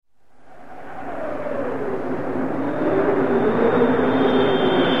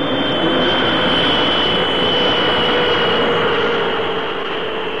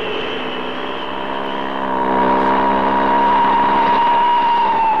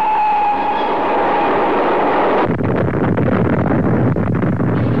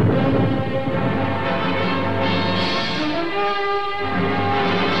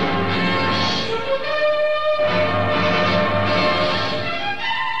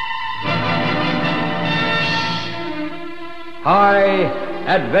High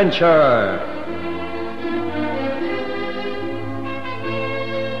Adventure.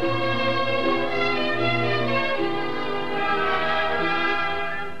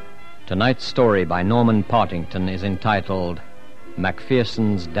 Tonight's story by Norman Partington is entitled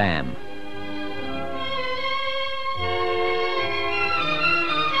Macpherson's Dam.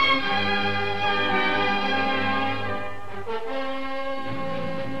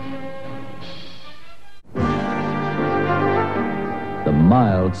 The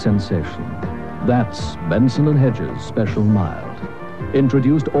mild sensation. That's Benson & Hedges Special Mild.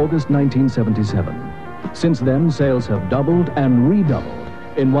 Introduced August 1977. Since then, sales have doubled and redoubled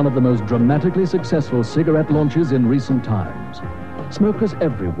in one of the most dramatically successful cigarette launches in recent times. Smokers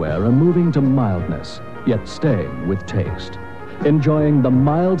everywhere are moving to mildness, yet staying with taste. Enjoying the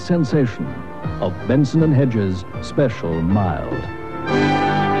mild sensation of Benson & Hedges Special Mild.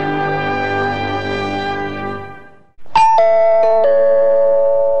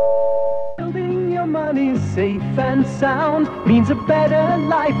 Building your money safe and sound means a better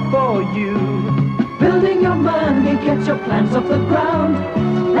life for you. Building your money gets your plans off the ground.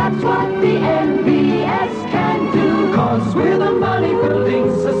 That's what the NBS can do. 'Cause we're the money building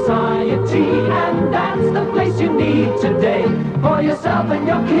society, and that's the place you need today. For yourself and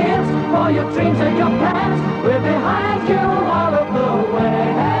your kids, for your dreams and your plans, we're behind you all of the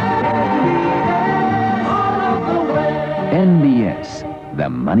way. All of the way. NBS, the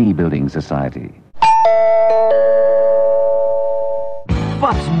Money Building Society.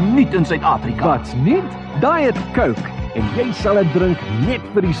 Wat's nuut in Suid-Afrika? Wat's nuut? Diet Coke. En jy sal dit drink net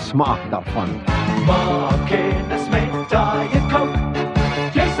vir die smaak daarvan. Maak kennis met Diet Coke.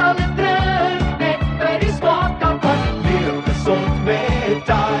 Jy sal dit drink net vir die smaak daarvan. Leef gesond met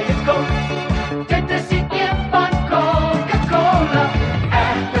Diet Coke. Dit is die een van Coca-Cola.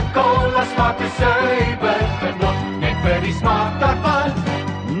 Echte cola smaak is suiwer genot. Net vir die smaak daarvan.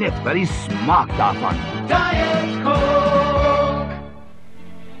 Net vir die smaak daarvan. Diet Coke.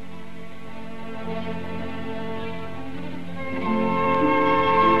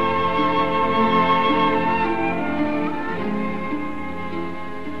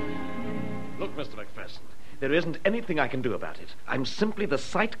 Mr. Macpherson, there isn't anything I can do about it. I'm simply the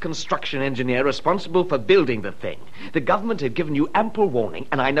site construction engineer responsible for building the thing. The government have given you ample warning,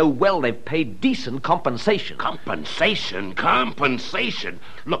 and I know well they've paid decent compensation. Compensation? Compensation?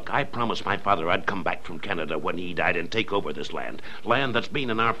 Look, I promised my father I'd come back from Canada when he died and take over this land. Land that's been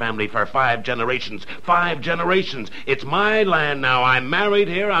in our family for 5 generations. 5 generations. It's my land now. I'm married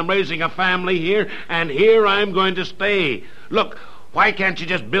here, I'm raising a family here, and here I'm going to stay. Look, why can't you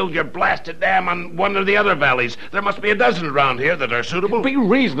just build your blasted dam on one of the other valleys? There must be a dozen around here that are suitable. Be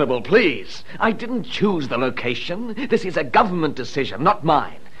reasonable, please. I didn't choose the location. This is a government decision, not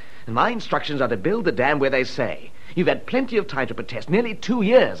mine. And my instructions are to build the dam where they say. You've had plenty of time to protest. Nearly 2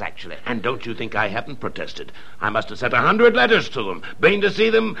 years, actually. And don't you think I haven't protested? I must have sent 100 letters to them. Been to see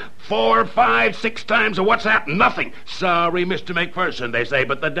them 4, 5, 6 times. What's happened? Nothing. Sorry, Mr. Macpherson, they say,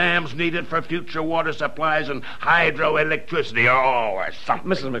 but the dam's needed for future water supplies and hydroelectricity or something.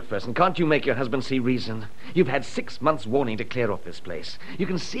 Mrs. Macpherson, can't you make your husband see reason? You've had 6 months' warning to clear off this place. You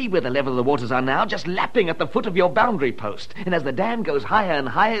can see where the level of the waters are now, just lapping at the foot of your boundary post. And as the dam goes higher and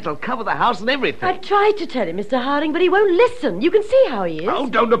higher, it'll cover the house and everything. I've tried to tell him, Mr. Harding, but he won't listen. You can see how he is. Oh,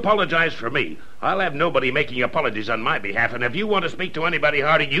 don't apologize for me. I'll have nobody making apologies on my behalf, and if you want to speak to anybody,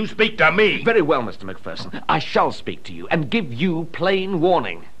 Harding, you speak to me. Very well, Mr. Macpherson. I shall speak to you and give you plain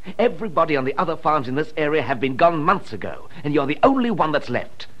warning. Everybody on the other farms in this area have been gone months ago, and you're the only one that's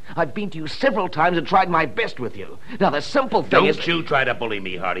left. I've been to you several times and tried my best with you. Now, the simple thing is... Don't you try to bully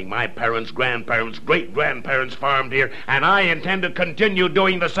me, Harding. My parents, grandparents, great-grandparents farmed here, and I intend to continue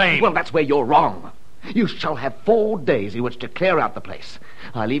doing the same. Well, that's where you're wrong. You shall have 4 days in which to clear out the place.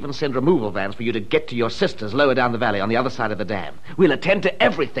 I'll even send removal vans for you to get to your sisters lower down the valley on the other side of the dam. We'll attend to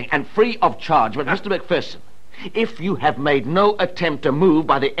everything and free of charge. But, Mr. Macpherson, if you have made no attempt to move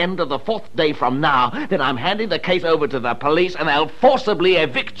by the end of the 4th day from now, then I'm handing the case over to the police and they'll forcibly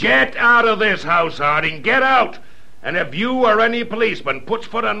evict you. Get out of this house, Harding. Get out! And if you or any policeman puts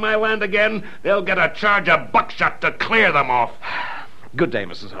foot on my land again, they'll get a charge of buckshot to clear them off. Good day,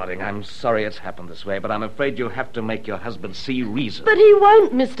 Mrs. Harding. I'm sorry it's happened this way, but I'm afraid you'll have to make your husband see reason. But he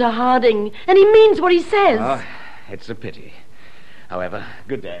won't, Mr. Harding. And he means what he says. Oh, it's a pity. However,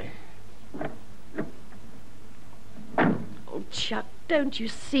 good day. Oh, Chuck, don't you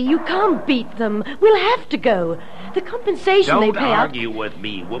see? You can't beat them. We'll have to go. The compensation they Don't pay out... argue with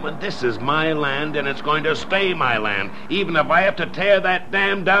me, woman. This is my land, and it's going to stay my land, even if I have to tear that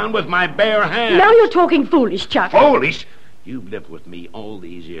dam down with my bare hands. Now you're talking foolish, Chuck. Foolish? You've lived with me all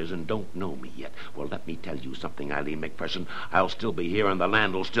these years and don't know me yet. Well, let me tell you something, Eileen McPherson. I'll still be here and the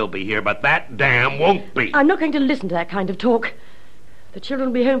land will still be here, but that dam won't be. I'm not going to listen to that kind of talk. The children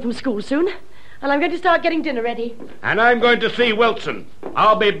will be home from school soon, and I'm going to start getting dinner ready. And I'm going to see Wilson.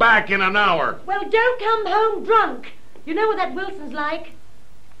 I'll be back in an hour. Well, don't come home drunk. You know what that Wilson's like.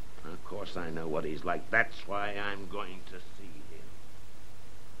 Of course I know what he's like. That's why I'm going to see him.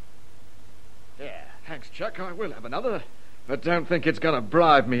 Yeah, thanks, Chuck. I will have another. But don't think it's going to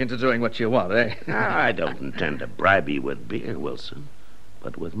bribe me into doing what you want, eh? I don't intend to bribe you with beer, Wilson,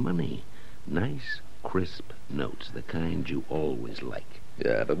 but with money. Nice, crisp notes, the kind you always like.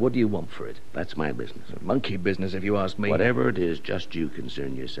 Yeah, but what do you want for it? That's my business. Monkey business, if you ask me. Whatever it is, just you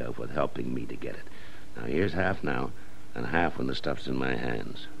concern yourself with helping me to get it. Now, here's half now, and half when the stuff's in my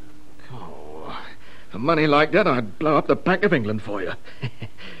hands. Oh, for money like that, I'd blow up the Bank of England for you.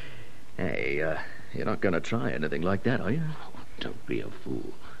 Hey, you're not going to try anything like that, are you? Oh, don't be a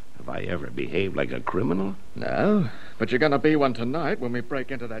fool. Have I ever behaved like a criminal? No, but you're going to be one tonight when we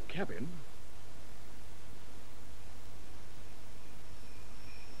break into that cabin.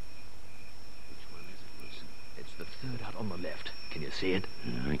 Which one is it, Wilson? It's the third out on the left. Can you see it?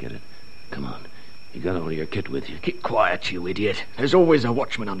 Yeah, I get it. Come on. You got all your kit with you. Keep quiet, you idiot. There's always a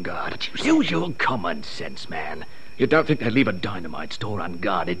watchman on guard. But use your common sense, man. You don't think they'd leave a dynamite store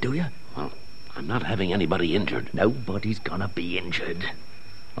unguarded, do you? Well, I'm not having anybody injured. Nobody's gonna be injured.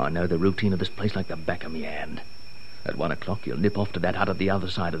 I know the routine of this place like the back of my hand. At 1 o'clock, you'll nip off to that hut at the other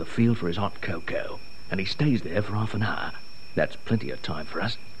side of the field for his hot cocoa. And he stays there for half an hour. That's plenty of time for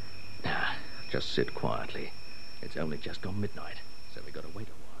us. Now, just sit quietly. It's only just gone midnight, so we gotta wait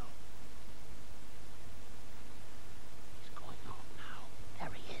a while. He's going off now.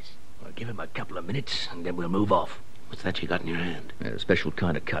 There he is. Well, give him a couple of minutes, and then we'll move off. What's that you got in your hand? A special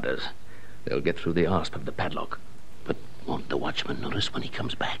kind of cutters. They'll get through the asp of the padlock. But won't the watchman notice when he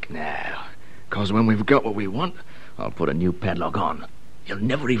comes back? No, because when we've got what we want, I'll put a new padlock on. You'll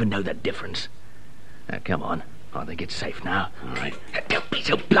never even know the difference. Now, come on. I think it's safe now. All right. Don't be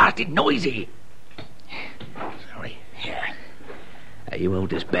so blasted noisy. Sorry. Here. Now, you hold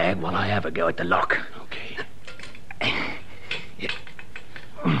this bag while I have a go at the lock. Okay.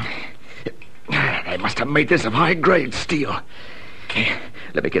 They must have made this of high-grade steel.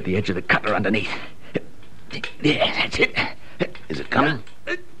 Let me get the edge of the cutter underneath. Yeah, that's it. Is it coming?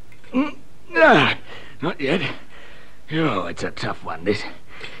 Not yet. Oh, it's a tough one, this.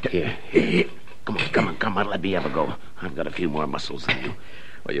 Here. Come on, let me have a go. I've got a few more muscles than you.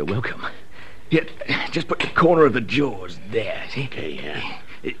 Well, you're welcome. Here, just put the corner of the jaws there, see? Okay,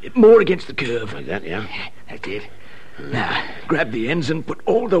 yeah. More against the curve. Like that, yeah? That's it. Now, grab the ends and put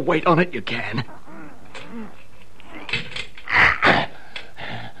all the weight on it you can.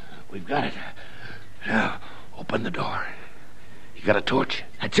 We've got it. Now, open the door. You got a torch?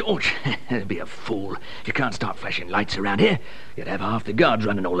 A torch? Be a fool. You can't start flashing lights around here. You'd have half the guards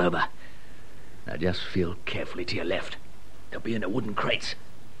running all over. Now, just feel carefully to your left. They'll be in the wooden crates.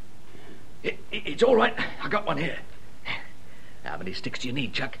 It's all right. I got one here. How many sticks do you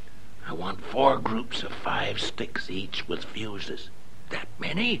need, Chuck? I want 4 groups of 5 sticks each with fuses. That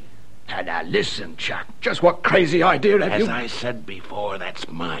many? Now listen, Chuck. Just what crazy idea have you... As I said before, that's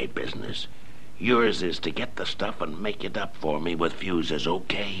my business. Yours is to get the stuff and make it up for me with fuses,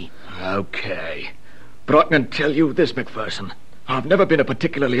 okay? Okay. But I can tell you this, McPherson. I've never been a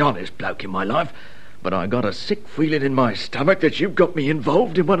particularly honest bloke in my life, but I got a sick feeling in my stomach that you've got me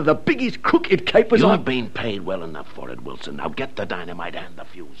involved in one of the biggest crooked capers You've been paid well enough for it, Wilson. Now get the dynamite and the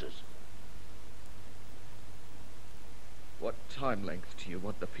fuses. What time length do you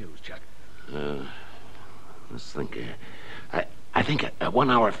want the fuse, Chuck? Let's think. I think a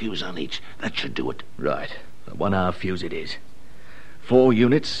 1-hour fuse on each. That should do it. Right. A 1-hour fuse it is. 4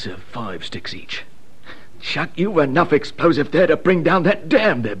 units, 5 sticks each. Chuck, you've enough explosive there to bring down that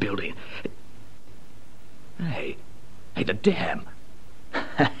dam they're building. Hey, the dam.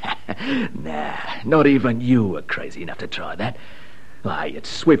 Nah, not even you were crazy enough to try that. Why, you'd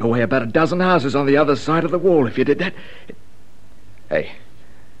sweep away about a dozen houses on the other side of the wall if you did that. Hey,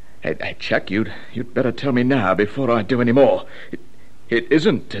 Chuck, you'd better tell me now before I do any more. It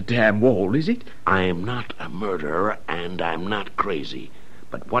isn't a damn wall, is it? I'm not a murderer, and I'm not crazy.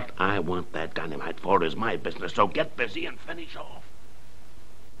 But what I want that dynamite for is my business, so get busy and finish off.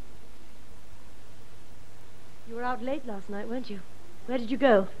 You were out late last night, weren't you? Where did you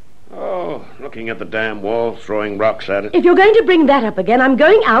go? Oh, looking at the damn wall, throwing rocks at it. If you're going to bring that up again, I'm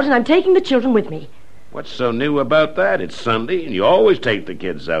going out and I'm taking the children with me. What's so new about that? It's Sunday, and you always take the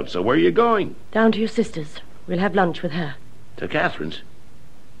kids out, so where are you going? Down to your sister's. We'll have lunch with her. To Catherine's?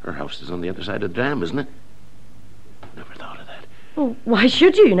 Her house is on the other side of the dam, isn't it? Never thought of Well, why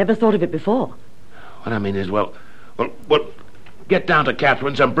should you? You never thought of it before. What I mean is, well, get down to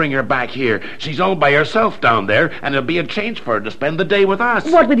Catherine's and bring her back here. She's all by herself down there, and it'll be a change for her to spend the day with us.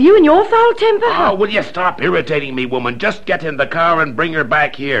 What, with you and your foul temper? Oh, will you stop irritating me, woman? Just get in the car and bring her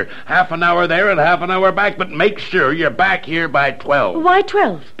back here. Half an hour there and half an hour back, but make sure you're back here by 12. Why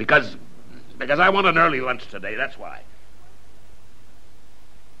 12? Because I want an early lunch today, that's why.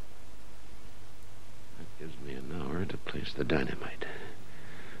 That gives me an hour to place the dynamite.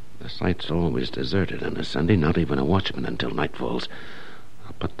 The site's always deserted on a Sunday, not even a watchman until night falls.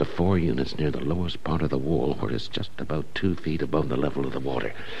 I'll put the 4 units near the lowest part of the wall, where it's just about 2 feet above the level of the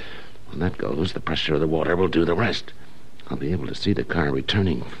water. When that goes, the pressure of the water will do the rest. I'll be able to see the car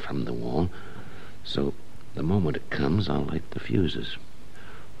returning from the wall, so the moment it comes, I'll light the fuses.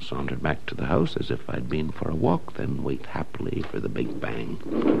 Saunter back to the house as if I'd been for a walk, then wait happily for the big bang.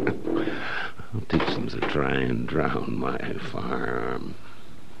 I'll teach them to try and drown my firearm.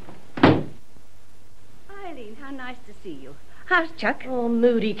 Eileen, how nice to see you. How's Chuck? Oh,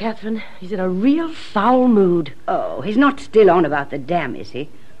 moody, Catherine. He's in a real foul mood. Oh, he's not still on about the dam, is he?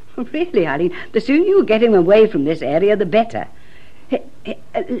 Really, Eileen, the sooner you get him away from this area, the better.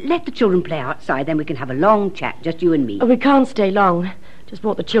 Let the children play outside, then we can have a long chat, just you and me. Oh, we can't stay long. Just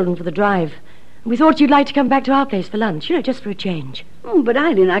brought the children for the drive. We thought you'd like to come back to our place for lunch, just for a change. Oh, but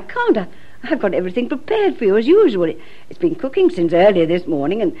Eileen, I can't. I've got everything prepared for you as usual. It's been cooking since earlier this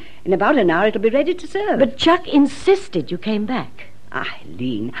morning, and in about an hour it'll be ready to serve. But Chuck insisted you came back.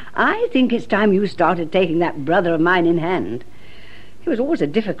 Eileen, I think it's time you started taking that brother of mine in hand. He was always a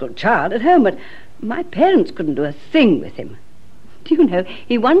difficult child at home, but my parents couldn't do a thing with him. Do you know,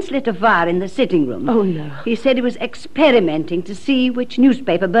 he once lit a fire in the sitting room. Oh, no. He said he was experimenting to see which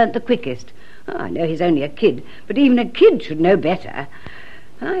newspaper burnt the quickest. Oh, I know he's only a kid, but even a kid should know better.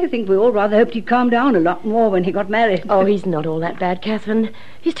 I think we all rather hoped he'd calm down a lot more when he got married. Oh, he's not all that bad, Catherine.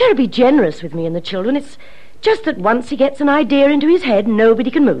 He's terribly generous with me and the children. It's just that once he gets an idea into his head,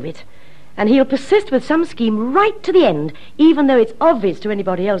 nobody can move it. And he'll persist with some scheme right to the end, even though it's obvious to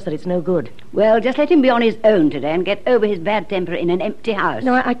anybody else that it's no good. Well, just let him be on his own today and get over his bad temper in an empty house.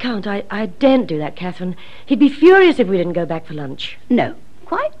 No, I can't. I daren't do that, Catherine. He'd be furious if we didn't go back for lunch. No.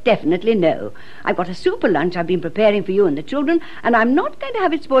 Quite definitely no. I've got a super lunch I've been preparing for you and the children, and I'm not going to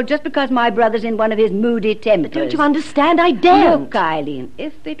have it spoiled just because my brother's in one of his moody tempers. But don't you understand? I daren't. Look, Eileen,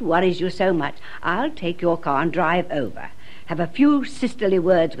 if it worries you so much, I'll take your car and drive over. Have a few sisterly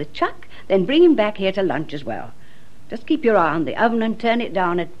words with Chuck, then bring him back here to lunch as well. Just keep your eye on the oven and turn it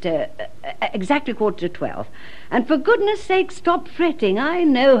down at exactly 11:45. And for goodness sake, stop fretting. I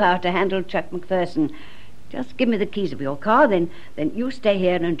know how to handle Chuck McPherson. Just give me the keys of your car, then you stay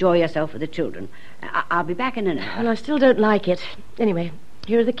here and enjoy yourself with the children. I'll be back in an hour. Well, I still don't like it. Anyway,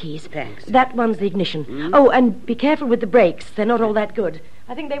 here are the keys. Thanks. That one's the ignition. Mm. Oh, and be careful with the brakes. They're not all that good.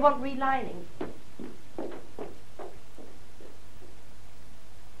 I think they want relining.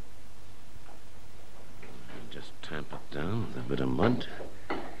 Just tamp it down with a bit of mud.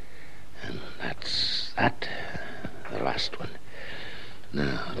 And that's that. The last one.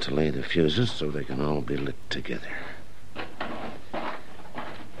 Now, to lay the fuses so they can all be lit together.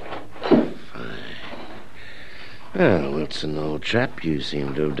 Fine. Well, Wilson, old chap, you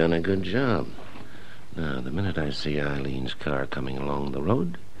seem to have done a good job. Now, the minute I see Eileen's car coming along the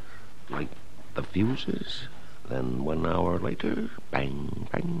road, light the fuses, then 1 hour later, bang,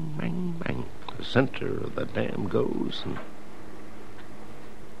 bang, bang, bang. The center of the dam goes, and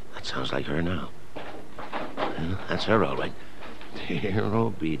that sounds like her now. Well, that's her, all right. Dear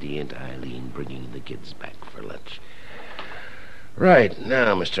obedient Eileen bringing the kids back for lunch. Right,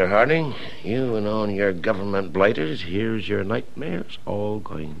 now, Mr. Harding, you and all your government blighters, here's your nightmares all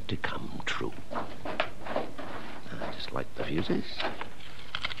going to come true. Now, just light the fuses.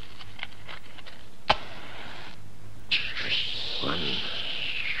 1.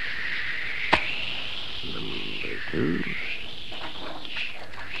 Number 2.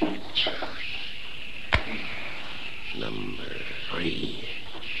 Number 3.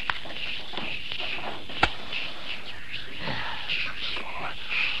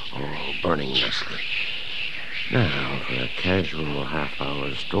 4. All burning nicely. Now for a casual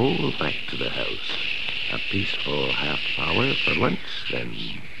half-hour stroll back to the house. A peaceful half-hour for lunch, then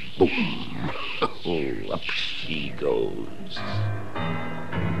boom. Oh, up she goes.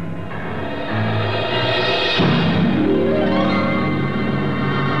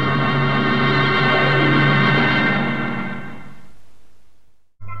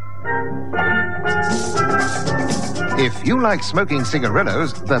 If you like smoking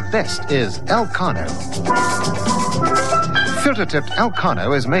cigarillos, the best is El Cano. Filter-tipped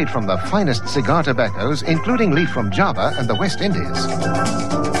Elcano is made from the finest cigar tobaccos, including leaf from Java and the West Indies.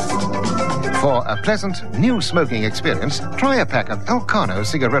 For a pleasant, new smoking experience, try a pack of Elcano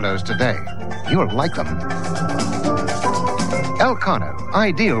cigarillos today. You'll like them. Elcano,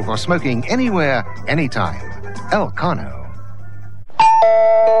 ideal for smoking anywhere, anytime. Elcano.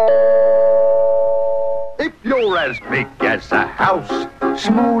 If you're as big as a house,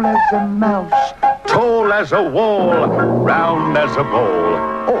 small as a mouse, tall as a wall, round as a ball,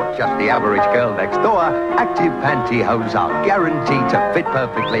 or just the average girl next door, Active pantyhose are guaranteed to fit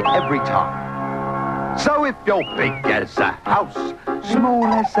perfectly every time. So if you're big as a house, small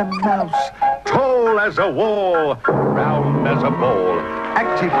as a mouse, tall as a wall, round as a ball,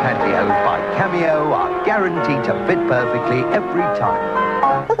 Active pantyhose by Cameo are guaranteed to fit perfectly every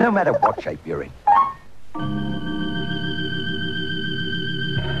time, no matter what shape you're in.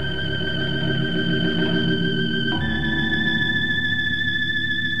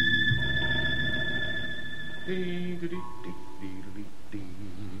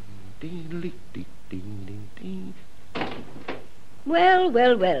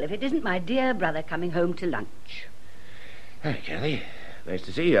 Well, if it isn't my dear brother coming home to lunch. Hi, Kathy. Nice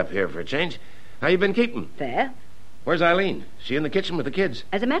to see you up here for a change. How you been keeping? Fair. Where's Eileen? She in the kitchen with the kids?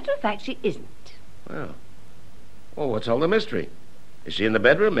 As a matter of fact, she isn't. Well, what's all the mystery? Is she in the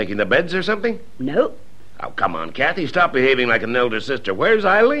bedroom making the beds or something? No. Oh, come on, Kathy. Stop behaving like an elder sister. Where's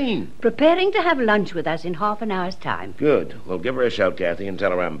Eileen? Preparing to have lunch with us in half an hour's time. Good. Well, give her a shout, Kathy, and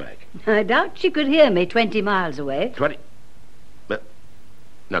tell her I'm back. I doubt she could hear me 20 miles away. 20?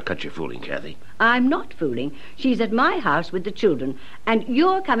 Now, cut your fooling, Kathy. I'm not fooling. She's at my house with the children, and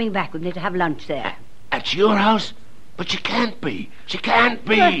you're coming back with me to have lunch there. At your house? But she can't be. She can't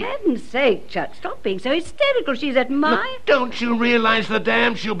be. For heaven's sake, Chuck, stop being so hysterical. She's at my... Look, don't you realize the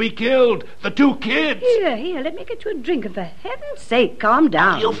dam she'll be killed? The 2 kids. Here, let me get you a drink, and for heaven's sake, calm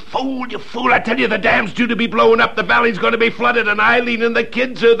down. You fool. I tell you, the dam's due to be blown up. The valley's going to be flooded, and Eileen and the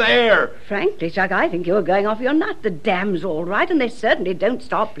kids are there. Frankly, Chuck, I think you're going off your nut. The dam's all right, and they certainly don't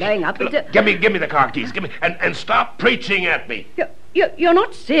stop blowing up until... Give me the car keys. Give me... And stop preaching at me. You're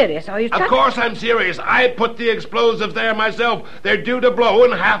not serious, are you, Chuck? Of course I'm serious. I put the explosives there myself. They're due to blow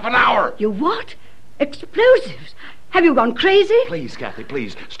in half an hour. You what? Explosives? Have you gone crazy? Please, Kathy,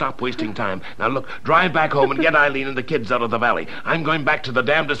 please. Stop wasting time. Now, look, drive back home and get Eileen and the kids out of the valley. I'm going back to the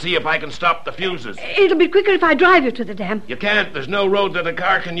dam to see if I can stop the fuses. It'll be quicker if I drive you to the dam. You can't. There's no road that a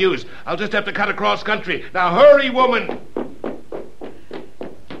car can use. I'll just have to cut across country. Now, hurry, woman.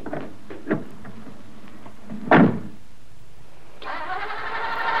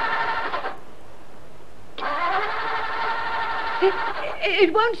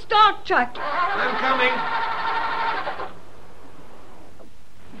 It won't start, Chuck. I'm coming.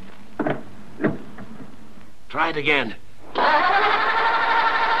 Try it again.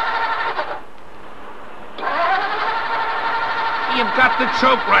 You've got the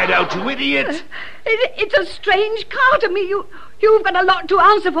choke right out, you idiot. It's a strange car to me. You've got a lot to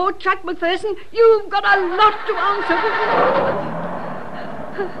answer for, Chuck McPherson. You've got a lot to answer for.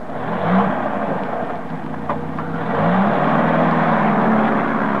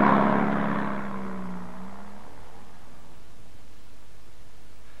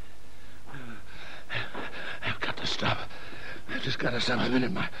 Got to settle a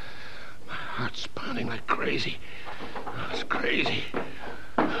minute. My heart's pounding like crazy. Oh, it's crazy.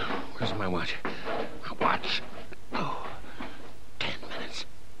 Where's my watch? My watch. Oh, 10 minutes.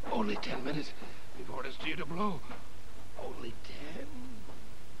 Only 10 minutes before it's due to blow. Only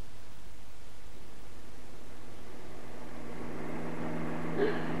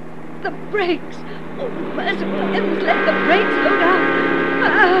 10. The brakes. Oh, merciful heavens, let the brakes go down.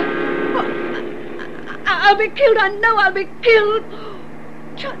 I'll be killed. I know I'll be killed.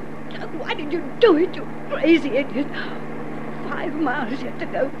 Chuck, why did you do it, you crazy idiot? 5 miles yet to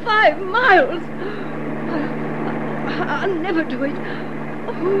go. 5 miles. I'll never do it.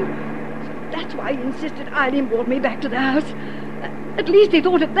 Oh, that's why he insisted Eileen brought me back to the house. At least he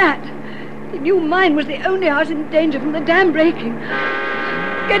thought of that. He knew mine was the only house in danger from the dam breaking.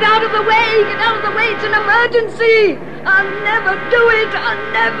 Get out of the way! Get out of the way! It's an emergency! I'll never do it!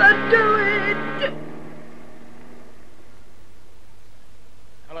 I'll never do it!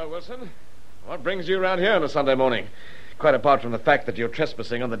 Hello, Wilson. What brings you around here on a Sunday morning? Quite apart from the fact that you're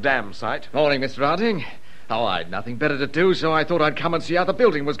trespassing on the dam site. Morning, Mr. Harding. Oh, I'd nothing better to do, so I thought I'd come and see how the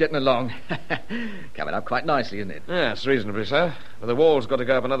building was getting along. Coming up quite nicely, isn't it? Yes, reasonably so. But the wall's got to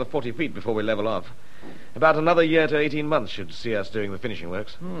go up another 40 feet before we level off. About another year to 18 months should see us doing the finishing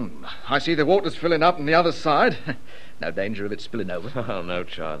works. I see the water's filling up on the other side. No danger of it spilling over. Oh, no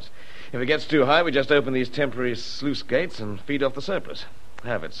chance. If it gets too high, we just open these temporary sluice gates and feed off the surplus.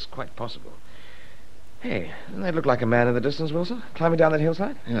 However, it's quite possible. Hey, doesn't that look like a man in the distance, Wilson? Climbing down that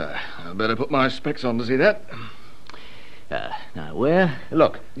hillside? Yeah, I'd better put my specs on to see that. Now, where?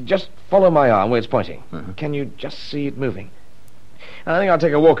 Look, just follow my arm where it's pointing. Can you just see it moving? I think I'll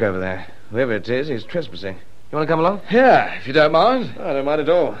take a walk over there. Whoever it is, he's trespassing. You want to come along? Yeah, if you don't mind. I don't mind at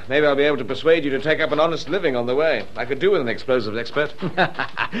all. Maybe I'll be able to persuade you to take up an honest living on the way. I could do with an explosives expert.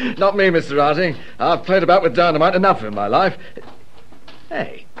 Not me, Mr. Harding. I've played about with dynamite enough in my life.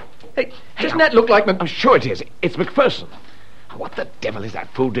 Hey, doesn't that look like... I'm sure it is. It's McPherson. What the devil is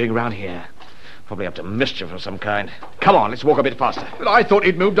that fool doing around here? Probably up to mischief of some kind. Come on, let's walk a bit faster. But I thought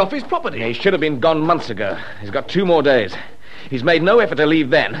he'd moved off his property. Yeah, he should have been gone months ago. He's got 2 more days. He's made no effort to leave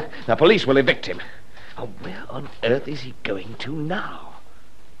then. The police will evict him. Oh, where on earth is he going to now?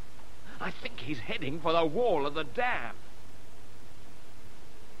 I think he's heading for the wall of the dam.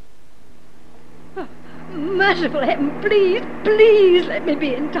 Oh, merciful heaven, please let me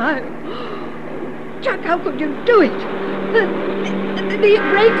be in time. Chuck, how could you do it? These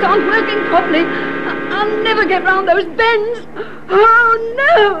brakes aren't working properly. I'll never get round those bends. Oh,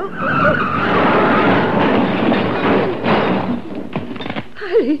 no!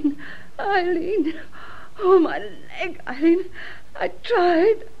 Eileen. Oh, my leg, Eileen. I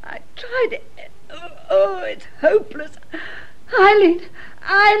tried. Oh, it's hopeless.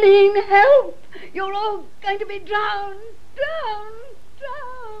 Eileen, help! You're all going to be drowned.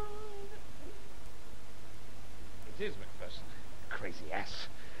 It is McPherson. Crazy ass.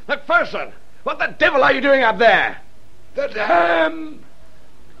 McPherson! What the devil are you doing up there? The dam!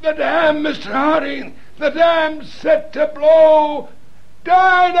 The dam, Mr. Harding! The dam's set to blow!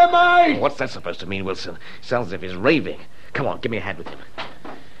 Dynamite! What's that supposed to mean, Wilson? Sounds as if he's raving. Come on, give me a hand with him.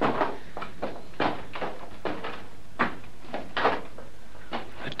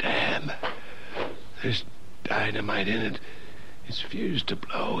 The dam. There's dynamite in it. It's fused to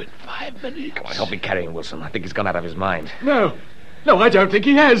blow in 5 minutes. Come on, help me carry him, Wilson. I think he's gone out of his mind. No, I don't think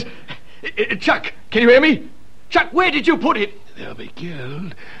he has. Chuck, can you hear me? Chuck, where did you put it? They'll be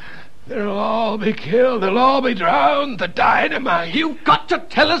killed. They'll all be killed. They'll all be drowned. The dynamite. You've got to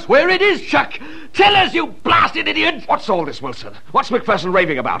tell us where it is, Chuck. Tell us, you blasted idiot. What's all this, Wilson? What's McPherson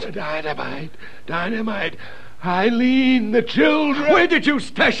raving about? The dynamite. Eileen, the children. Where did you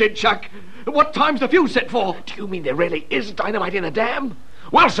stash it, Chuck? What time's the fuse set for? Do you mean there really is dynamite in the dam?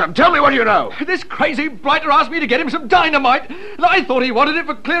 Wilson, tell me what you know. This crazy blighter asked me to get him some dynamite, and I thought he wanted it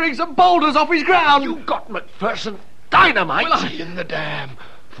for clearing some boulders off his ground. You got McPherson dynamite? Well, in the dam.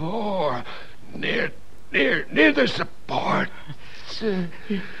 4. Near the support.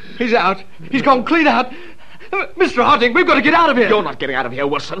 He's out. He's gone clean out. Mr. Harding, we've got to get out of here. You're not getting out of here,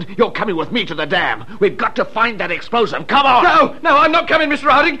 Wilson. You're coming with me to the dam. We've got to find that explosive. Come on. No, I'm not coming, Mr.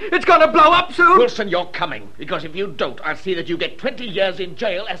 Harding. It's going to blow up soon. Wilson, you're coming. Because if you don't, I'll see that you get 20 years in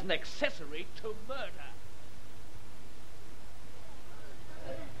jail as an accessory to murder.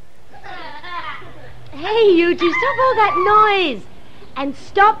 Hey, you two, stop all that noise. And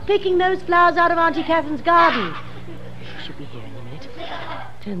stop picking those flowers out of Auntie Catherine's garden. She should be here in a minute.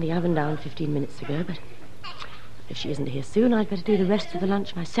 Turned the oven down 15 minutes ago, but if she isn't here soon, I'd better do the rest of the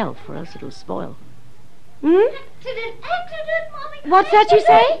lunch myself, or else it'll spoil. Accident, Mommy. What's that you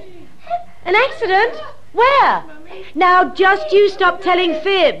say? An accident? Where? Now, just you stop telling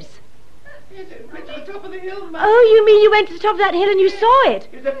fibs. Yes, it went to the top of the hill, Mummy. Oh, you mean you went to the top of that hill and you saw it?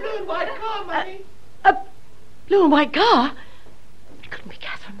 It's a blue and white car, Mummy. A blue and white car? It couldn't be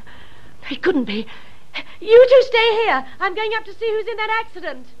Catherine. No, it couldn't be. You two stay here. I'm going up to see who's in that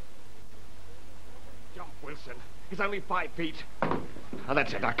accident. Jump, Wilson. It's only 5 feet. Now,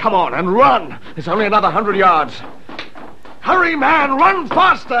 that's it. Now, come on and run. It's only another 100 yards. Hurry, man. Run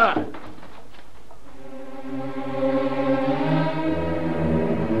faster.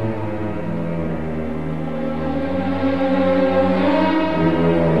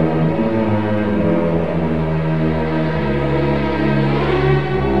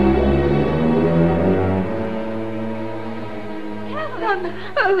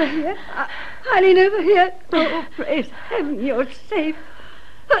 Over here. Eileen, over here. Oh, praise heaven, you're safe.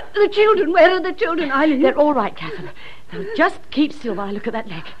 The children, where are the children, Eileen? They're all right, Catherine. Now, just keep still while I look at that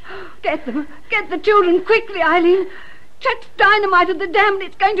leg. Get them. Get the children quickly, Eileen. Chuck's dynamite at the dam and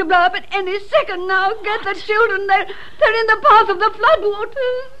it's going to blow up at any second now. Get the children. They're in the path of the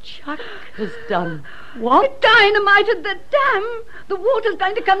floodwaters. Chuck has done what? Dynamite at the dam. The water's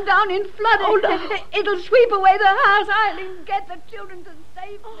going to come down in flood. Oh, no. It'll sweep away the house. Eileen, get the children to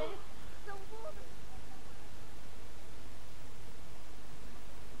safety.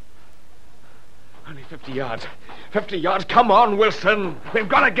 Only 50 yards. 50 yards. Come on, Wilson. We've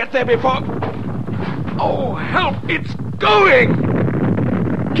got to get there before... Oh, help! It's going!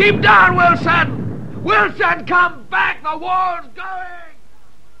 Keep down, Wilson! Wilson, come back! The wall's going!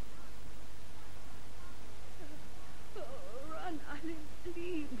 Oh, run, Eileen.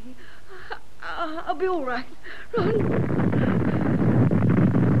 Leave me. I'll be all right. Run.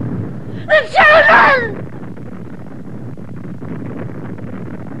 The children!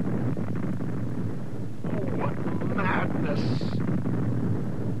 Madness.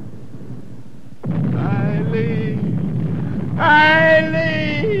 Eileen!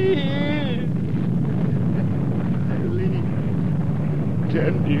 Eileen! Eileen,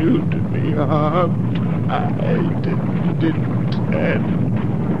 can you to be harmed? I didn't intend.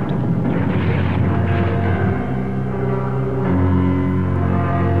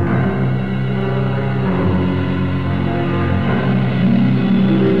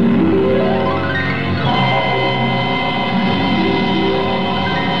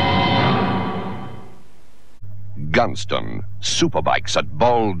 Gunston, superbikes at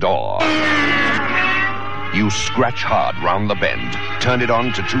Ball Door. You scratch hard round the bend, turn it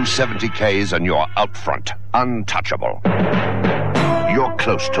on to 270Ks and you're out front, untouchable. You're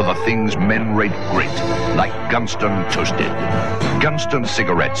close to the things men rate great, like Gunston Toasted. Gunston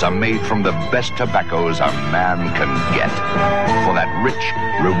cigarettes are made from the best tobaccos a man can get, for that rich,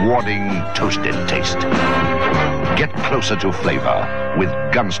 rewarding, toasted taste. Get closer to flavor with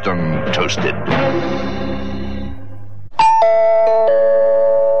Gunston Toasted.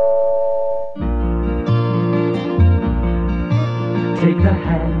 Take the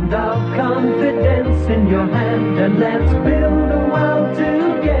hand of confidence in your hand and let's build a world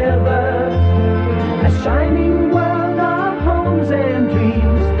together. A shining world of homes and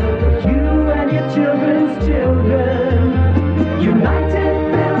dreams for you and your children's children.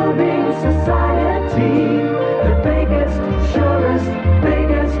 United building society, the biggest, surest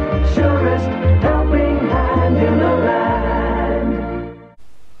helping hand in the land.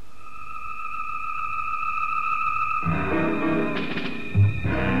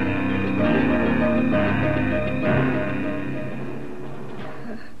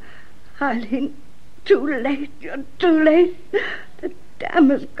 Eileen, too late. You're too late. The dam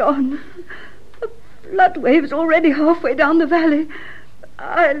has gone. The flood wave's already halfway down the valley.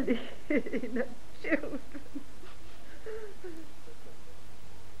 Eileen, the children.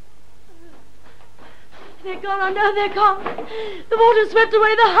 They're gone. I know they're gone. The water swept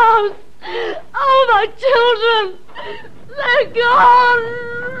away the house. Oh, my children. They're gone.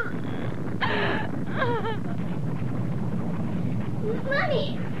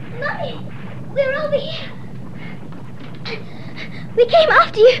 Mummy, we're over here. We came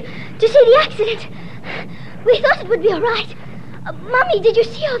after you to see the accident. We thought it would be all right. Mummy, did you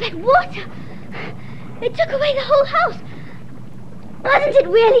see all that water? It took away the whole house. Wasn't it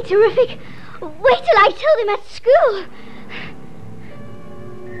really terrific? Wait till I tell them at school.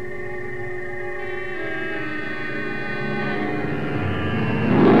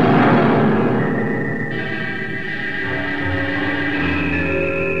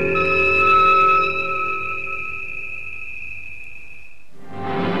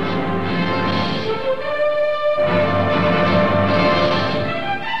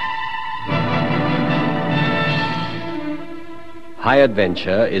 High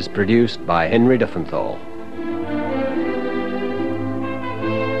Adventure is produced by Henry Duffenthal.